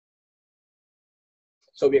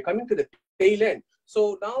So we are coming to the tail end.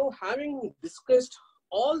 So now, having discussed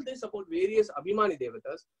all this about various Abhimani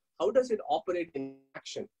Devatas, how does it operate in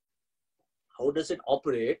action? How does it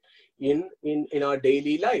operate in our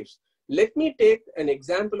daily lives? Let me take an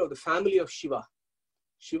example of the family of Shiva.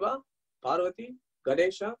 Shiva, Parvati,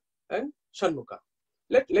 Ganesha, and Shanmukha.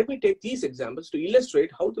 Let me take these examples to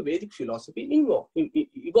illustrate how the Vedic philosophy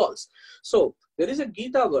evolves. So, there is a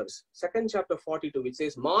Gita verse, 2nd chapter 42, which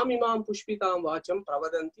says, Mam imam pushpitam vacham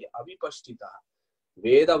pravadanti avipashtita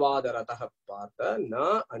Vedavadarataha partha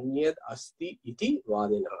na anyad asti iti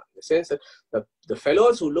vadina. In the sense that the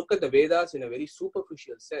fellows who look at the Vedas in a very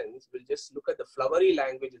superficial sense will just look at the flowery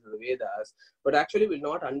languages of the Vedas, but actually will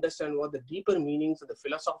not understand what the deeper meanings of the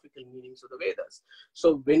philosophical meanings of the Vedas.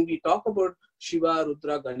 So when we talk about Shiva,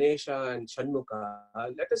 Rudra, Ganesha, and Shanmukha,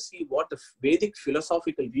 let us see what the Vedic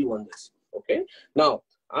philosophical view on this. Okay. Now,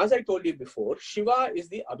 as I told you before, Shiva is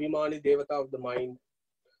the Abhimani Devata of the mind.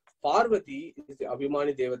 Parvati is the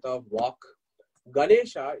Abhimani Devata of Vak.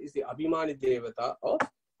 Ganesha is the Abhimani Devata of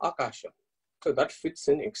Akasha. So that fits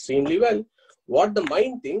in extremely well. What the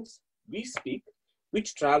mind thinks, we speak,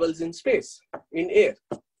 which travels in space, in air,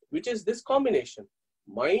 which is this combination.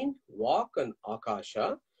 Mind, Vak, and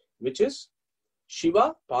Akasha, which is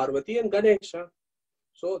Shiva, Parvati, and Ganesha.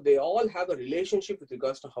 So they all have a relationship with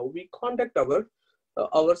regards to how we conduct our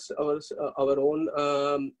own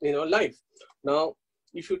life. Now,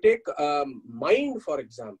 if you take mind, for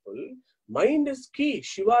example, mind is key.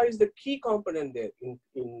 Shiva is the key component there. In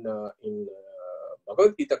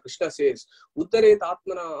Bhagavad Gita, Krishna says, Uttaret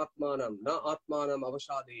atmana atmanam, na atmanam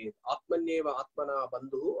avashadet, atmanyeva atmana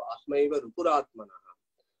bandhu, atmaiva rupuratmana.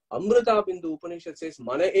 Amrita Bindu Upanishad says,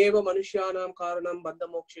 Mana eva manushyanam karanam bandha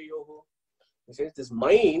mokshayoho. It says, this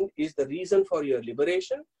mind is the reason for your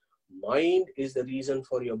liberation. Mind is the reason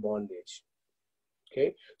for your bondage.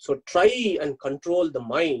 Okay, so try and control the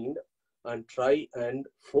mind and try and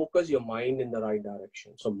focus your mind in the right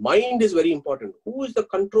direction. So mind is very important. Who is the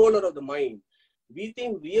controller of the mind? We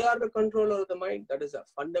think we are the controller of the mind. That is a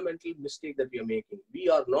fundamental mistake that we are making. We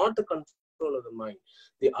are not the controller of the mind.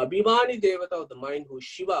 The Abhimani Devata of the mind, who is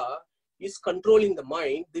Shiva, is controlling the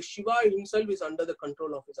mind. The Shiva himself is under the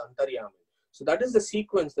control of his Antaryami. So that is the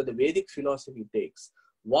sequence that the Vedic philosophy takes.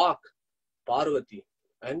 Vak, Parvati,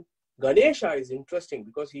 and Ganesha is interesting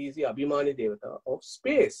because he is the Abhimani Devata of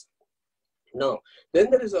space. Now, then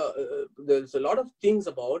there is a lot of things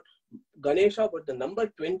about Ganesha, but the number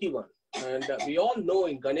 21, and we all know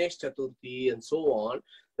in Ganesh Chaturthi and so on,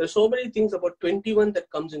 there's so many things about 21 that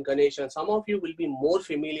comes in Ganesha. And some of you will be more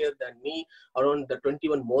familiar than me around the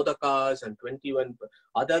 21 modakas and 21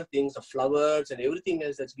 other things, the flowers and everything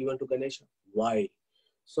else that's given to Ganesha. Why?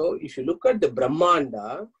 So if you look at the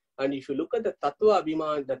Brahmanda, and if you look at the Tattva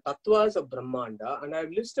Abhiman, the Tattvas of Brahmanda, and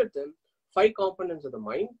I've listed them, 5 components of the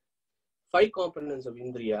mind, 5 components of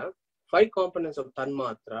Indriya, 5 components of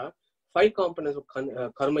Tanmatra, 5 components of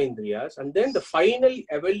Karma Indriyas, and then the final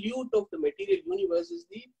evolute of the material universe is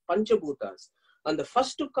the Panchabhutas. And the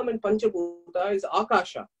first to come in Panchabhuta is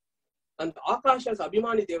Akasha. And Akasha's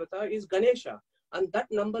Abhimani Devata is Ganesha. And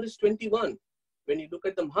that number is 21. When you look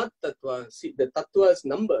at the Mahat Tattva, see the Tattva's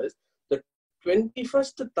numbers, the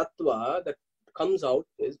 21st Tattva that comes out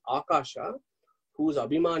is Akasha, whose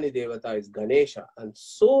Abhimani Devata is Ganesha. And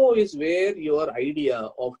so is where your idea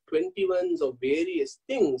of 21s of various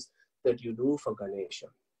things that you do for Ganesha.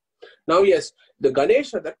 Now, yes, the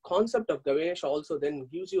Ganesha, that concept of Ganesha also then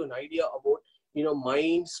gives you an idea about,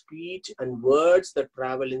 mind, speech, and words that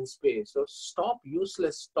travel in space. So stop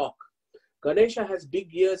useless talk. Ganesha has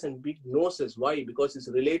big ears and big noses. Why? Because it's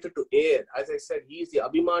related to air. As I said, he is the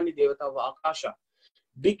Abhimani Devata of Akasha.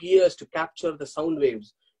 Big ears to capture the sound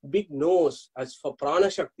waves. Big nose as for Prana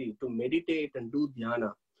Shakti to meditate and do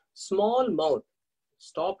dhyana. Small mouth.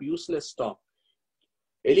 Stop useless talk.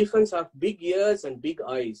 Elephants have big ears and big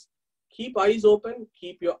eyes. Keep eyes open,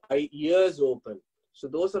 keep your ears open. So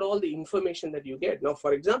those are all the information that you get. Now,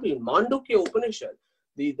 for example, in Mandukya Upanishad,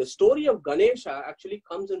 the story of Ganesha actually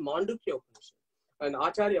comes in Mandukya Upanishad. And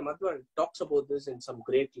Acharya Madhva talks about this in some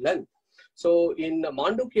great length. So in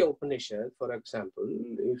Mandukya Upanishad, for example,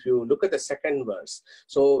 if you look at the 2nd verse,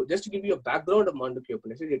 so just to give you a background of Mandukya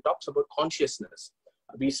Upanishad, it talks about consciousness.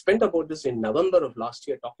 We spent about this in November of last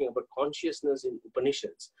year talking about consciousness in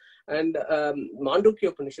Upanishads. And Mandukya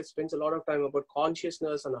Upanishad spends a lot of time about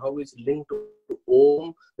consciousness and how it's linked to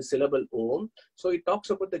Om, the syllable Om. So it talks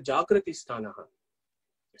about the Jagrati Sthanaha.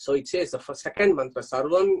 So it says the 2nd mantra,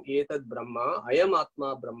 Sarvam Etad Brahma, Ayam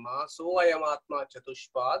Atma Brahma, So Ayam Atma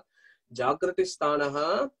Chatushpad, Jagrati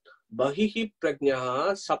Sthanaha, Bahihi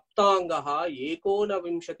Prajnaha, Saptangaha, Ekona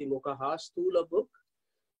Vimshati Mukaha, Stula Book,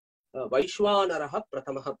 Vaishwanaraha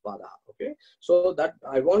Pratamaha Pada. Okay, so that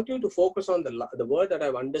I want you to focus on the word that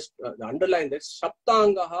I've underlined, that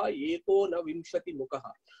Saptangaha Eko Na Vimshati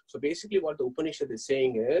Mukaha. So basically what the Upanishad is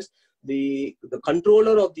saying is the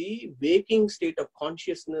controller of the waking state of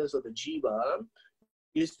consciousness of the Jiva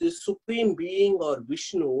is the supreme being or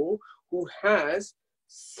Vishnu, who has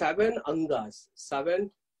 7 angas,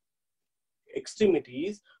 7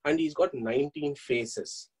 extremities, and he's got 19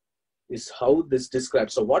 faces, is how this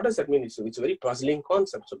describes. So what does that mean? It's a very puzzling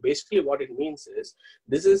concept. So basically what it means is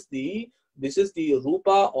this is the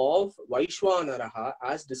Rupa of Vaishwanaraha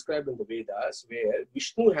as described in the Vedas, where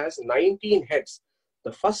Vishnu has 19 heads.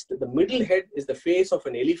 The middle head is the face of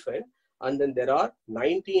an elephant, and then there are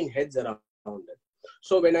 19 heads around it.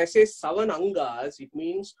 So when I say 7 angas, it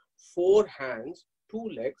means 4 hands, 2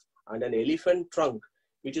 legs, and an elephant trunk,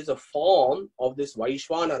 which is a form of this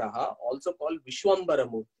Vaishwanaraha, also called Vishwambara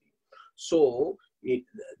Murti. So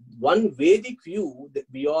one Vedic view that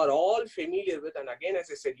we are all familiar with, and again, as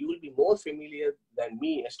I said, you will be more familiar than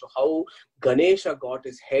me as to how Ganesha got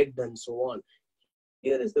his head and so on.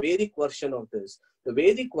 Here is the Vedic version of this. The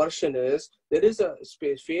Vedic version is, there is a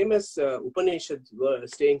famous Upanishad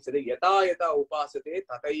saying, Yata yata upasate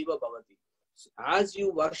tataiva bhavati. As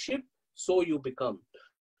you worship, so you become.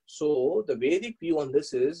 So the Vedic view on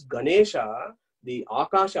this is Ganesha, the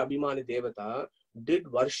Akasha Abhimani Devata,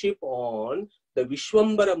 did worship on the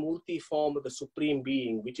Vishwambara Murti form of the Supreme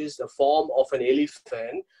Being, which is the form of an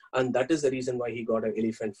elephant, and that is the reason why he got an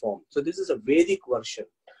elephant form. So this is a Vedic version.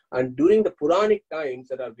 And during the Puranic times,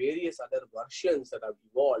 there are various other versions that have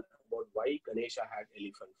evolved about why Ganesha had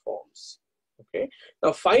elephant forms. Okay.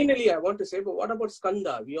 Now, finally, I want to say, but what about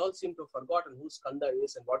Skanda? We all seem to have forgotten who Skanda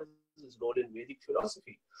is and what is his role in Vedic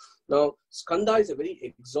philosophy. Now, Skanda is a very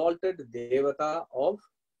exalted devata of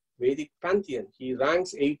Vedic pantheon. He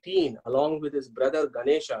ranks 18 along with his brother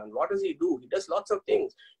Ganesha. And what does he do? He does lots of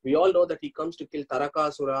things. We all know that he comes to kill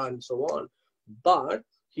Tarakasura and so on. But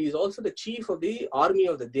he is also the chief of the army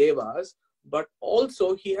of the Devas. But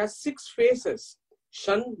also he has 6 faces.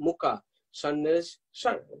 Shan Mukha. Shan is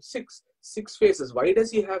 6 faces. Why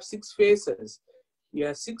does he have 6 faces? He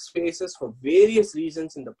has 6 faces for various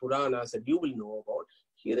reasons in the Puranas that you will know about.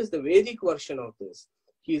 Here is the Vedic version of this.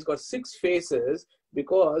 He's got 6 faces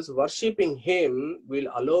because worshipping him will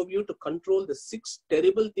allow you to control the 6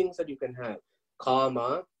 terrible things that you can have.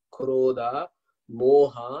 Kama, Krodha,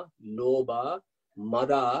 Moha, Lobha,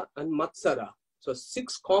 Mada, and Matsara. So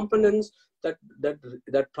 6 components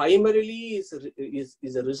that primarily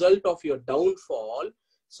is a result of your downfall.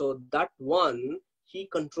 So that one he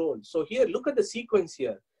controls. So here, look at the sequence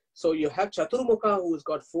here. So you have Chaturmukha, who's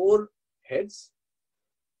got 4 heads.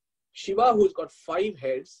 Shiva, who's got 5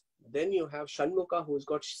 heads. Then you have Shanmukha, who's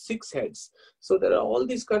got 6 heads. So there are all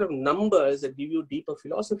these kind of numbers that give you deeper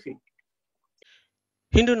philosophy.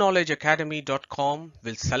 HinduKnowledgeAcademy.com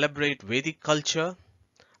will celebrate Vedic culture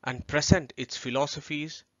and present its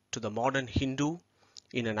philosophies to the modern Hindu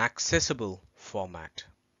in an accessible format.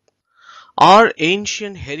 Our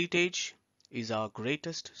ancient heritage is our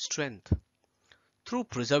greatest strength. Through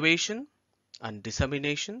preservation and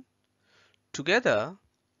dissemination, together,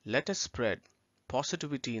 let us spread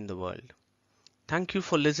positivity in the world. Thank you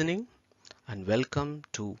for listening and welcome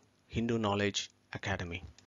to Hindu Knowledge Academy.